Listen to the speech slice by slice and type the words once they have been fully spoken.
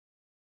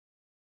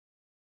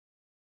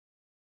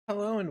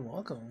Hello and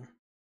welcome.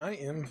 I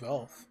am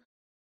Velfe.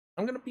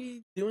 I'm gonna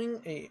be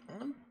doing a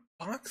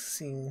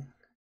unboxing.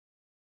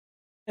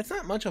 It's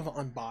not much of an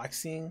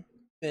unboxing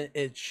than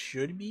it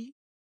should be,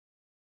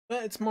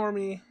 but it's more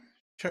me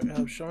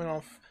showing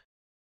off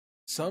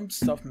some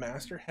stuff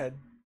Master had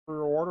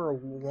for order a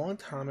long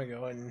time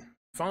ago and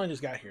finally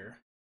just got here.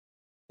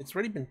 It's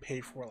already been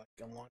paid for like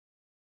a long.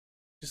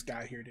 Just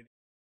got here today,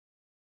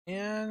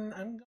 and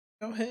I'm gonna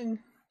go ahead and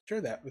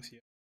share that with you.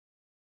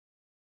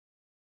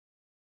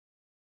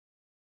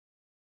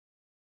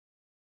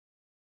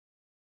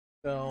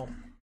 So,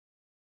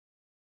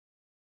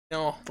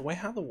 the way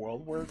how the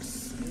world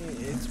works,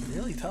 it's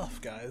really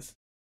tough, guys.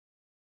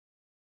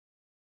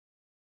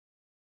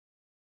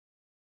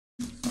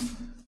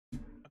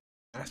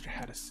 Master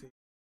had to save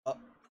up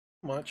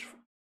much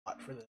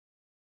for this.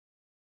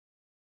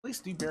 At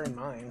least do bear in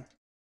mind.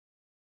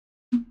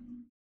 It's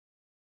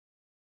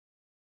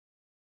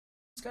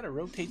gotta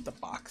rotate the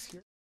box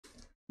here.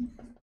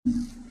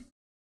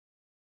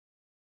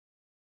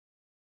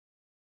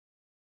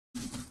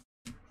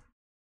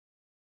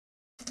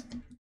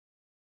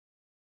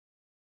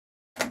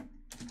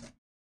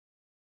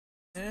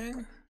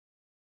 And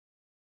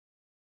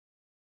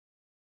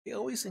they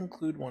always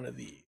include one of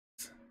these.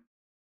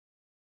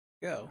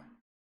 Go.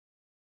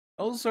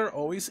 Those are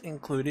always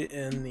included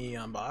in the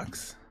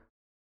box.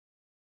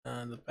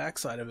 The back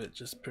side of it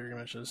just pretty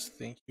much says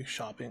thank you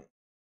shopping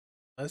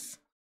us.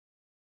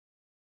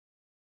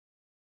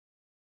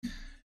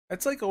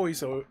 That's like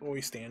always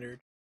standard.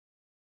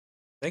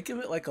 Think of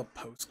it like a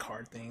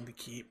postcard thing to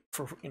keep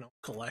for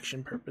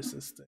collection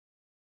purposes.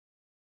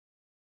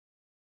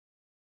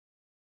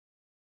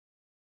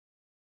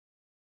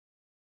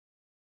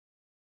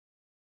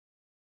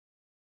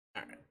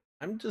 Alright,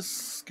 I'm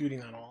just scooting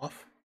that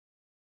off.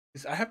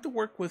 Because I have to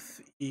work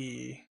with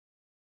the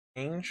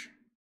range.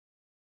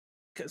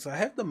 Because I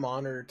have the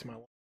monitor to my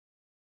left.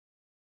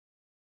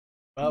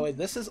 By the way,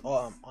 this is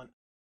on.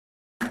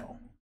 Oh.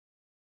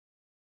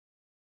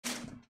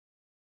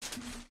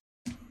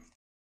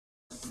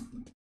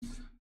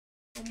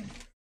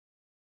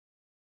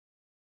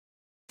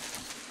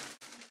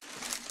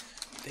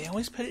 They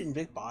always put it in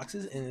big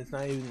boxes, and it's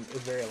not even a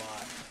very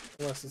lot,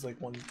 unless it's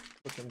like one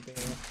freaking thing.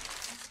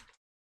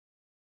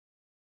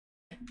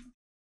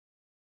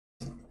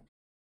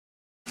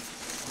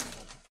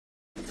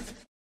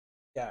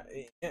 Yeah,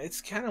 it's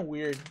kind of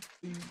weird.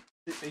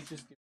 They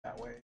just do it that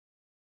way.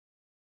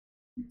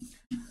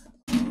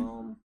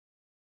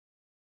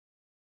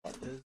 What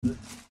is this?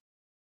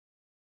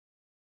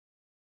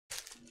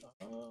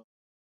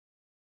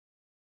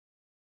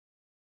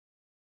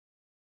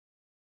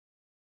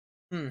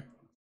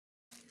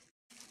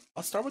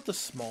 I'll start with the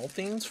small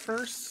things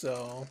first.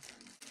 So,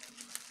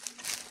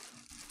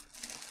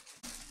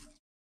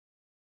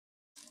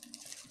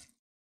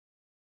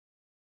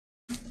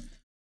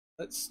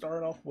 let's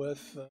start off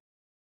with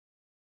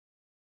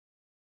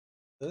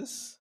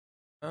this.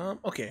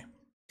 Okay.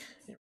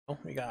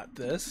 We got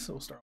this. So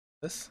we'll start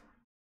with this.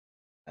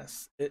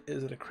 Yes, it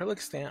is an acrylic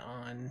stamp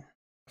on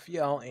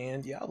Fiel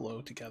and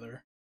Yellow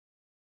together.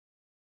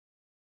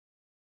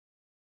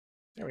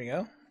 There we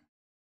go.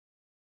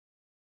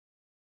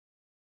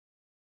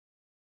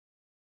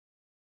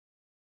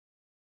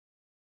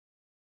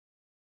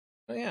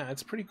 Oh yeah,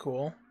 it's pretty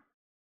cool.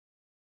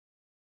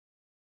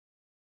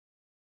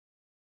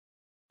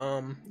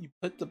 You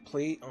put the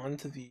plate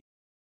onto the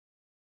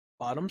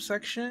bottom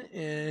section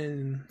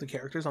and the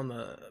characters on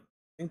the, I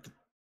think the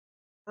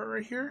part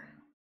right here.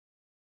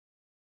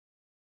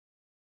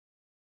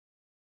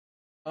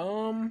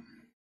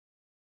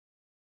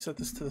 Set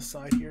this to the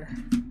side here.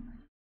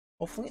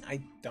 Hopefully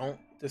I don't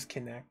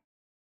disconnect.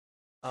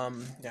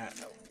 Yeah,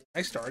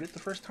 I started the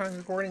first time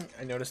recording.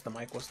 I noticed the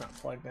mic was not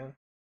plugged in.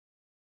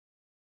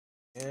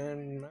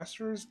 And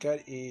Master's got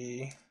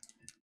a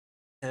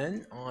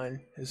pen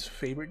on his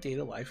favorite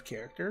datealive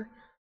character.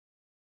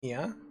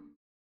 Yeah.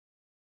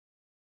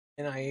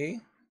 Nia,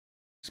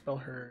 spell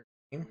her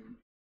name.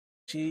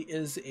 She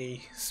is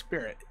a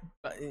spirit,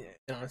 but in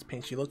honest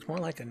paint, she looks more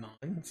like a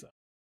nun. So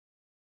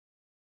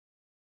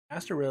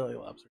Master really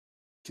loves her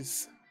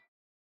because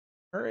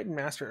her and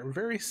Master are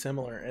very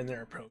similar in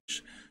their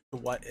approach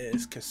to what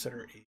is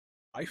considered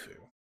a waifu.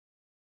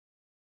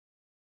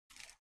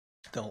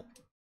 Though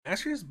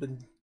Master has been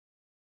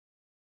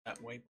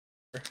that way before.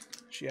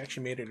 She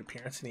actually made an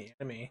appearance in the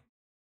anime.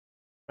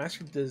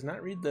 Master does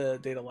not read the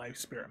datealive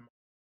spirit.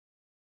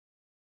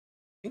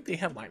 I think they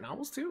have light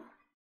novels too.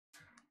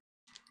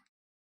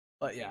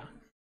 But yeah.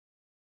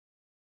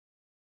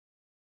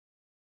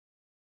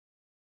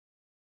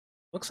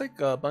 Looks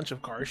like a bunch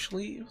of card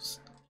sleeves.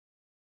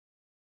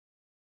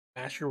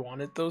 Master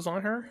wanted those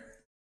on her.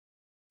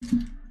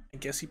 I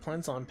guess he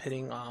plans on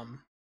putting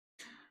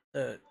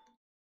the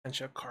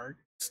bunch of card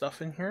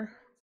stuff in here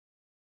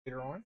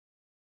later on.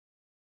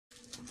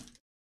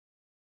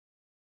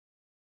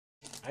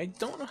 I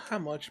don't know how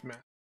much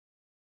Master,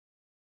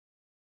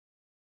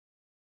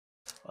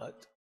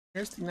 but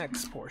here's the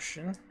next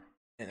portion,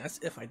 and that's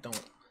if I don't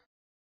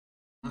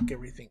knock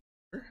everything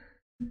over.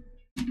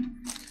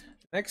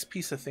 Next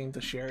piece of thing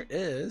to share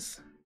is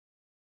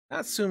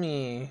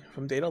Natsumi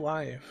from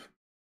datealive.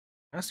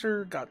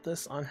 Master got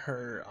this on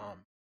her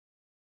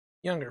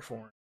younger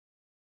form,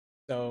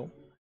 so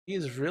she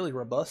is really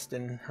robust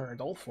in her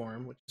adult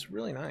form, which is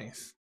really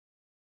nice.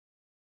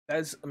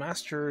 As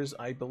Masters,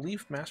 I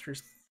believe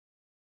Masters.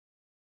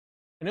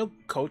 I know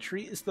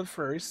Kotri is the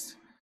first.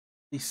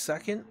 The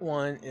second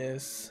one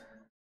is,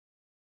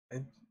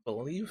 I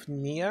believe,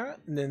 Nia,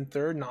 and then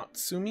third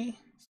Natsumi.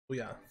 So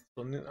yeah,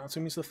 so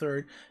Natsumi's the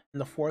third,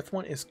 and the fourth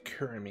one is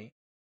Kurumi.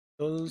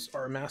 Those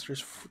are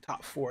Master's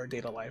top 4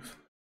 datealive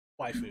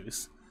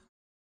waifus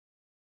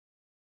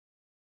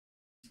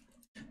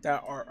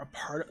that are a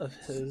part of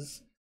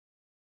his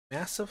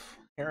massive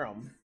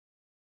harem.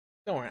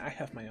 Don't worry, I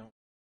have my own.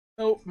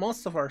 So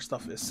most of our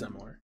stuff is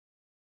similar,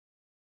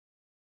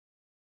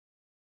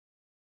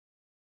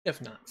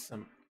 if not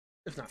some,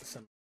 if not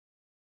similar.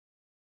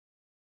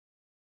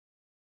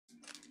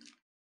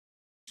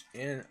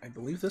 And I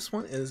believe this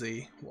one is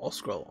a wall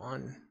scroll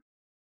on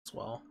as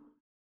well.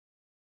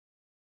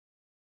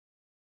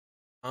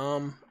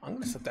 I'm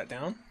gonna set that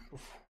down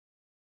before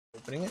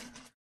opening it.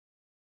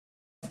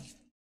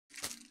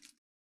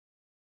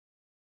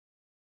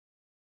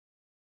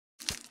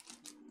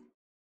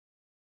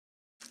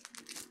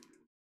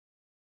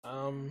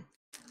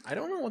 I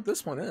don't know what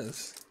this one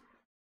is.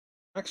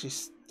 I'm actually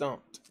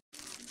stumped.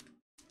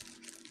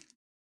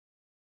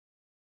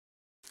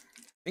 I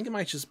think it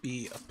might just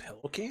be a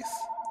pillowcase.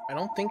 I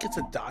don't think it's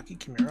a Daki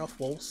Chimera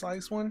full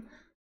size one. It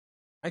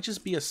might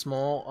just be a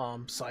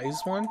small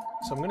size one.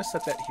 So I'm gonna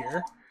set that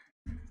here.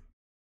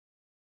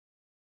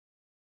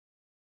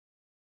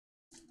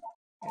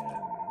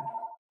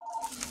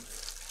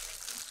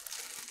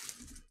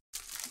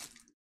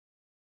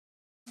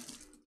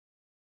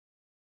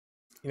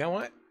 And you know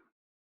what?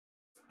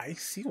 I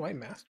see why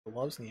Master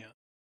loves Nia.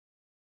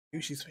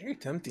 Dude, she's very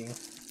tempting.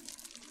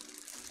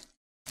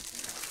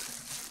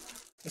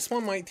 This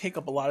one might take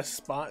up a lot of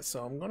spots,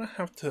 so I'm gonna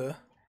have to.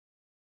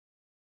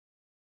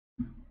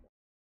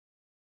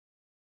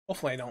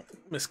 Hopefully, I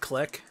don't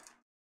misclick.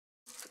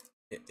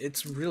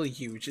 It's really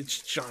huge. It's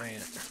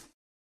giant.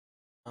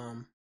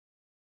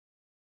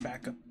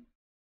 Back up.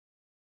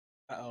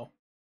 Uh-oh.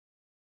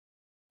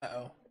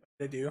 Uh-oh. What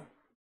did I do?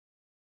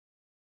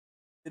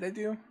 Did I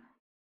do?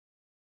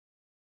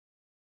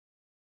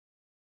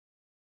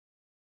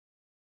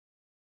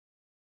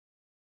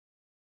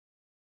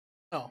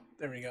 Oh,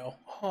 there we go.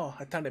 Oh,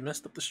 I thought I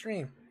messed up the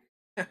stream.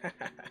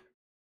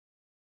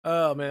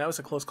 Oh man, that was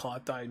a close call. I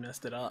thought I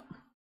messed it up.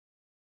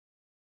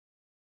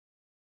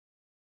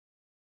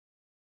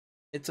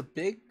 It's a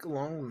big,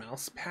 long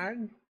mouse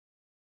pad.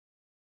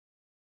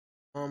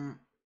 Dude,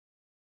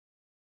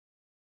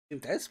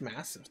 that's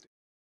massive. Dude.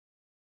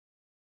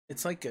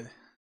 It's like a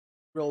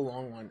real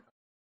long one.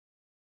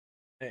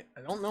 I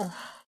don't know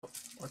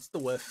what's the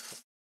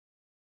width.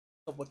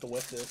 What the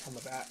width is on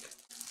the back.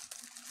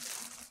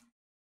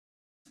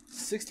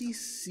 60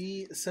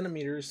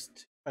 centimeters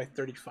by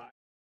 35.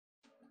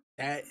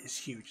 That is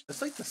huge.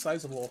 That's like the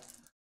size of a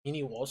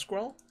mini wall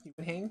scroll you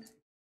can hang.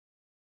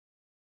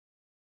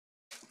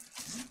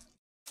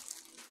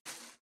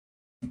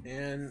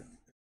 And if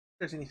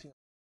there's anything.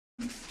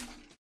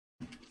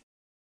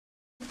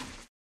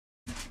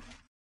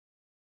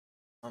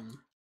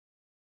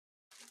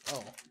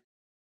 Oh,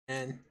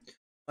 and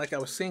like I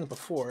was saying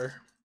before,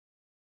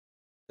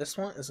 this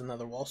one is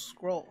another wall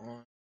scroll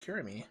on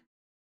Kurumi.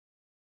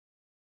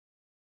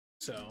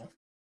 So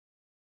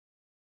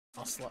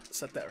I'll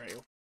set that right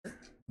over here.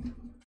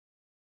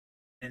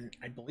 And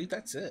I believe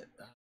that's it.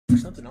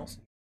 There's nothing else.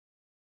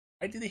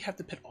 Why do they have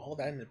to put all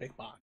that in a big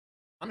box?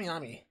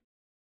 Ami.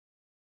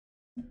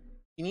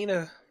 You need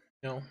to,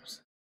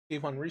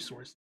 save on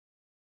resource,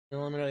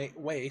 eliminate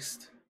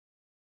waste.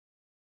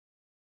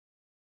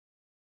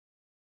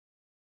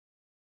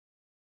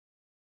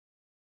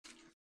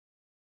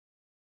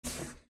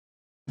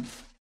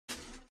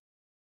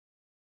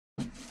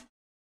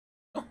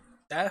 Oh,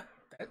 that.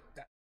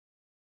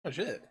 Oh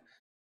shit.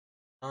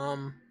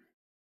 So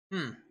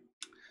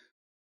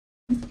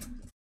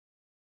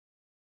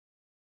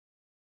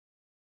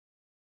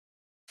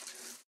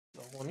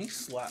let me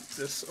slap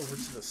this over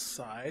to the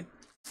side.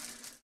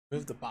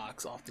 Move the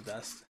box off the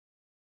desk.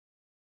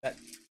 That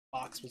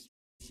box was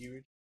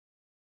huge.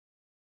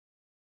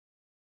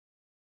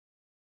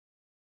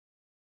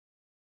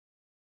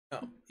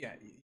 Oh, yeah.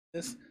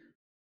 The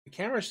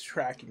camera's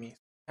tracking me.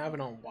 I have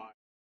it on wide.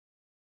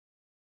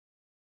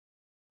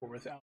 Or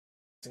without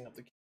messing up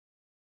the camera.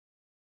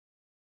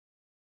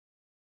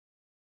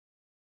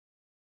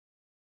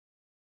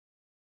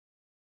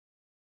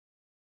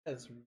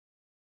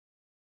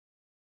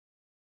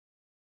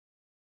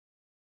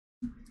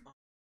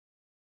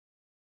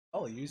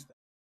 I'll use that.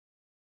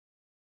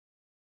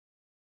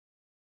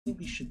 I think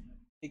we should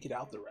take it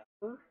out the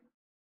wrapper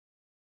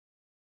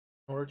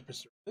in order to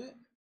preserve it.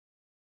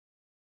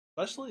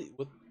 Especially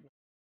with.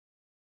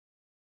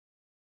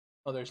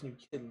 Oh, there's new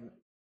kitten.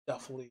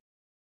 Definitely.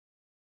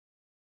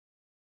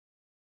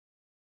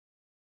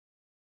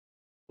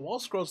 The wall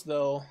scrolls,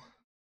 though,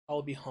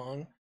 I'll be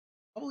hung.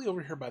 Probably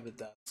over here by the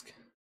desk.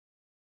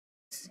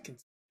 You can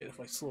see it if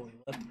I slowly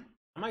lift.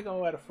 I might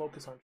go out of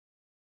focus on.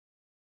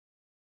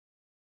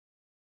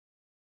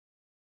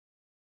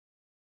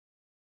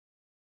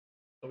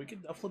 So we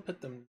could definitely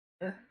put them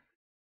there.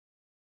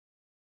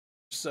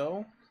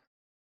 So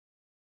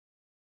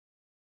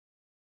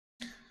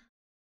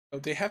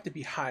they have to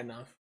be high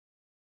enough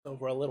so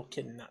for a little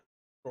kid not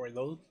destroy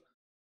those.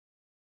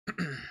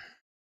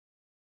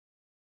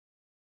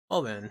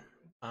 Well then,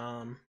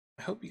 I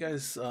hope you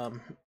guys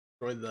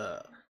enjoyed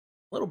the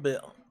little bit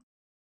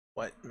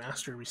what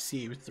Master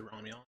received through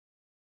Ramion.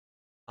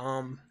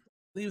 I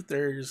believe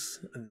there's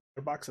another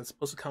box that's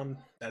supposed to come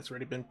that's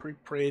already been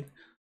pre-paid.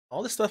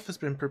 All this stuff has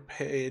been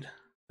prepaid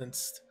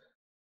since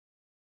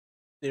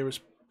there was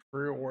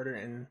pre-order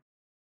and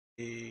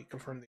they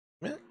confirmed the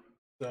agreement.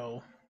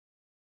 So,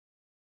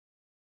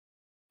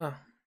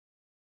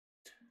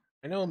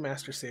 I know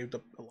Master saved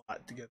up a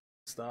lot to get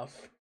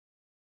stuff,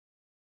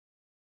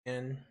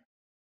 and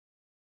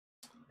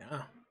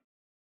yeah,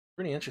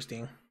 pretty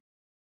interesting.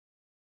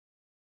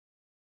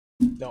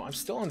 No, I'm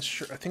still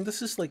unsure. I think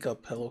this is like a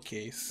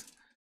pillowcase,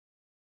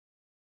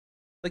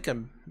 like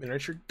a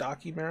miniature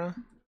documentary.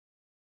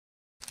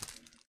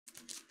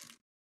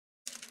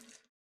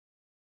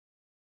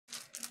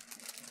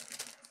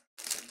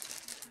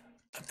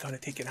 I'm gonna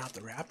take it out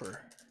the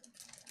wrapper.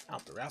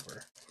 Out the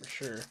wrapper, for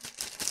sure.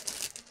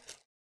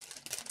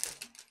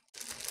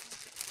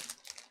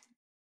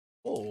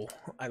 Oh,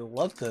 I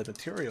love the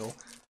material.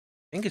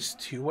 I think it's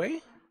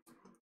two-way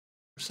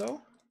or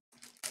so.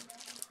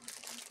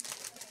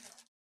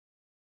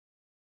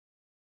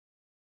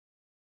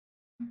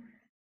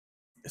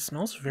 It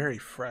smells very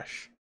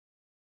fresh.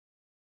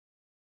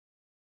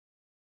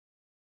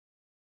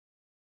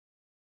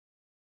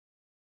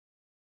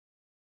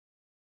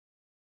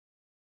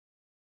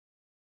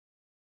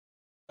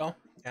 Oh,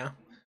 yeah.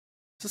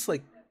 It's just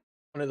like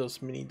one of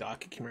those mini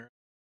documentary.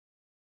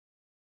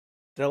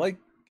 They're like,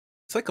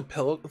 it's like a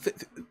pillow.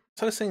 Instead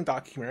of saying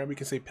documentary, we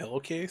can say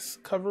pillowcase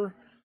cover.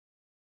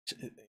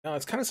 No,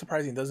 it's kind of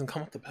surprising it doesn't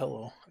come with the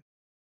pillow.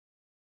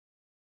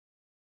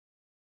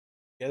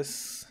 I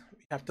guess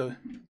we have to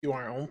do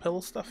our own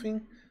pillow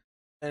stuffing.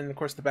 And of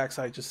course, the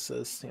backside just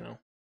says, you know,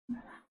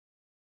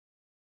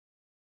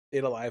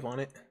 datealive on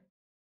it.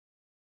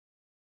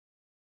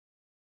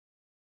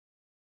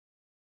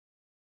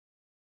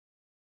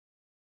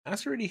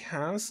 Master already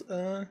has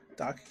a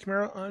dock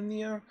camera on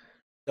the,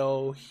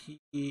 though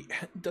he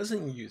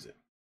doesn't use it.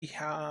 We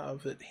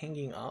have it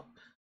hanging up.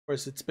 Of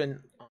course, it's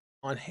been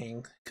on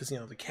hang because you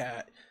know the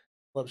cat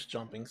loves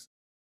jumping,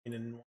 and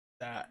didn't want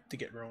that to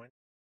get ruined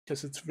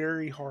because it's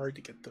very hard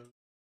to get the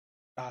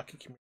dock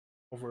camera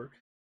over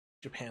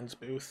Japan's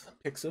booth,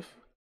 Pixif,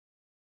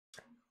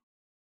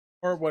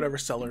 or whatever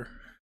seller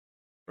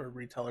or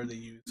retailer they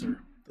use or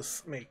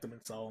just make them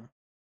and sell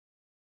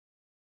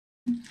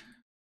them.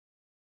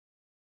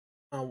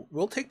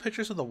 We'll take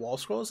pictures of the wall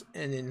scrolls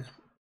and then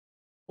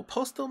we'll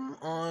post them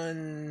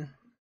on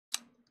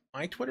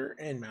my Twitter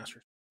and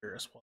Master's Twitter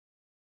as well.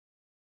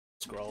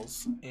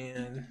 Scrolls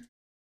and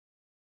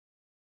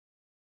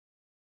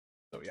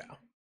so yeah,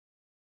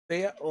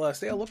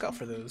 stay a lookout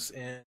for those.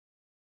 And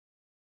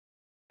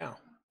yeah,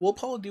 we'll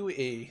probably do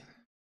a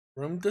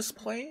room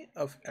display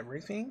of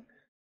everything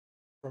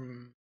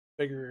from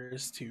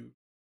figures to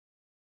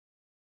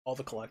all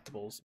the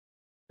collectibles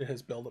it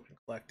has built up and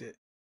collected,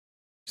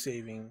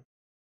 saving.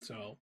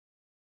 So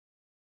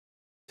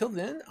till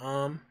then,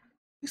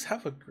 please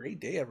have a great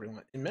day,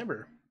 everyone. And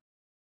remember,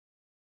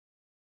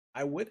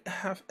 I would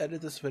have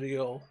edited this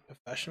video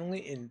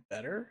professionally and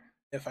better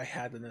if I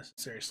had the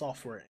necessary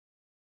software.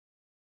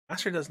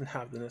 Master doesn't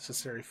have the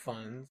necessary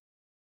funds,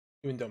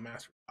 even though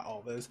Master got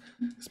all this.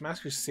 Because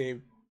Master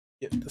saved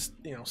this,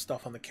 you know,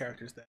 stuff on the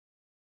characters that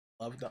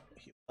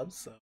he loves.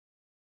 So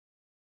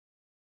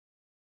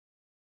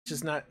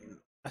just not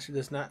Master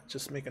does not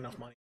just make enough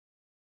money to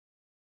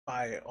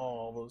buy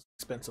all those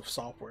expensive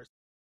softwares.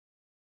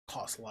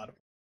 Cost a lot of.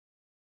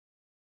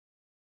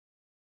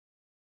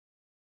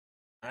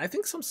 I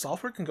think some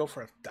software can go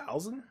for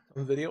 1,000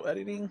 on video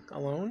editing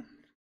alone.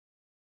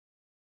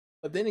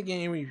 But then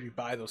again, when you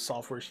buy those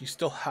softwares, you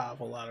still have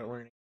a lot of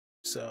learning.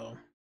 So,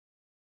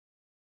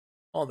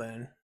 well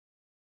then,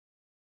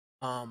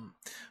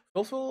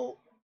 feel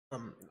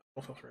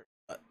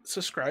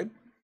subscribe.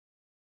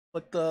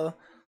 Click the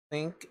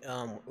link.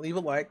 Leave a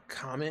like,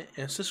 comment,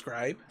 and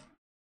subscribe.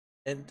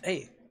 And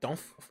hey, don't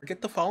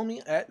forget to follow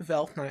me at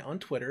VelfeKnight on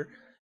Twitter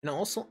and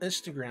also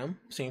Instagram.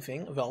 Same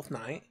thing,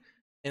 VelfeKnight.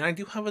 And I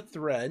do have a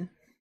thread.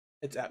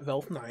 It's at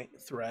VelfeKnight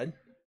thread.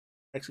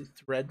 Actually,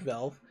 thread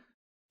Velfe.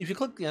 If you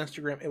click the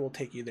Instagram, it will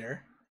take you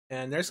there.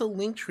 And there's a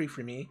link tree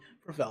for me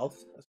for Velfe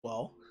as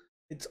well.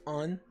 It's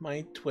on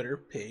my Twitter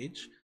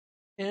page.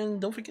 And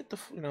don't forget to,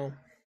 you know,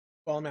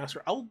 follow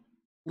Master. I'll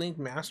link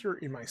Master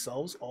and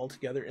myself all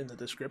together in the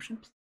description.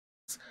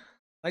 Please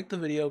like the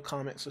video,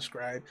 comment,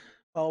 subscribe,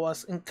 follow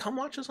us, and come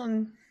watch us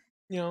on,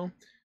 you know,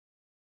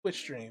 Twitch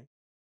stream.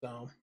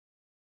 So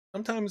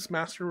sometimes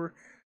Master will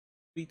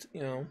be,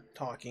 you know,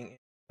 talking,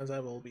 as I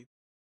will be.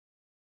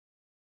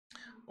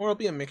 or it'll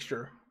be a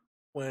mixture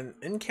when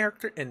in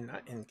character and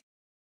not in character.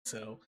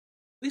 So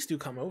please do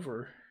come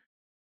over.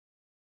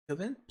 Till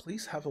then,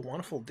 please have a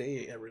wonderful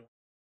day, everyone.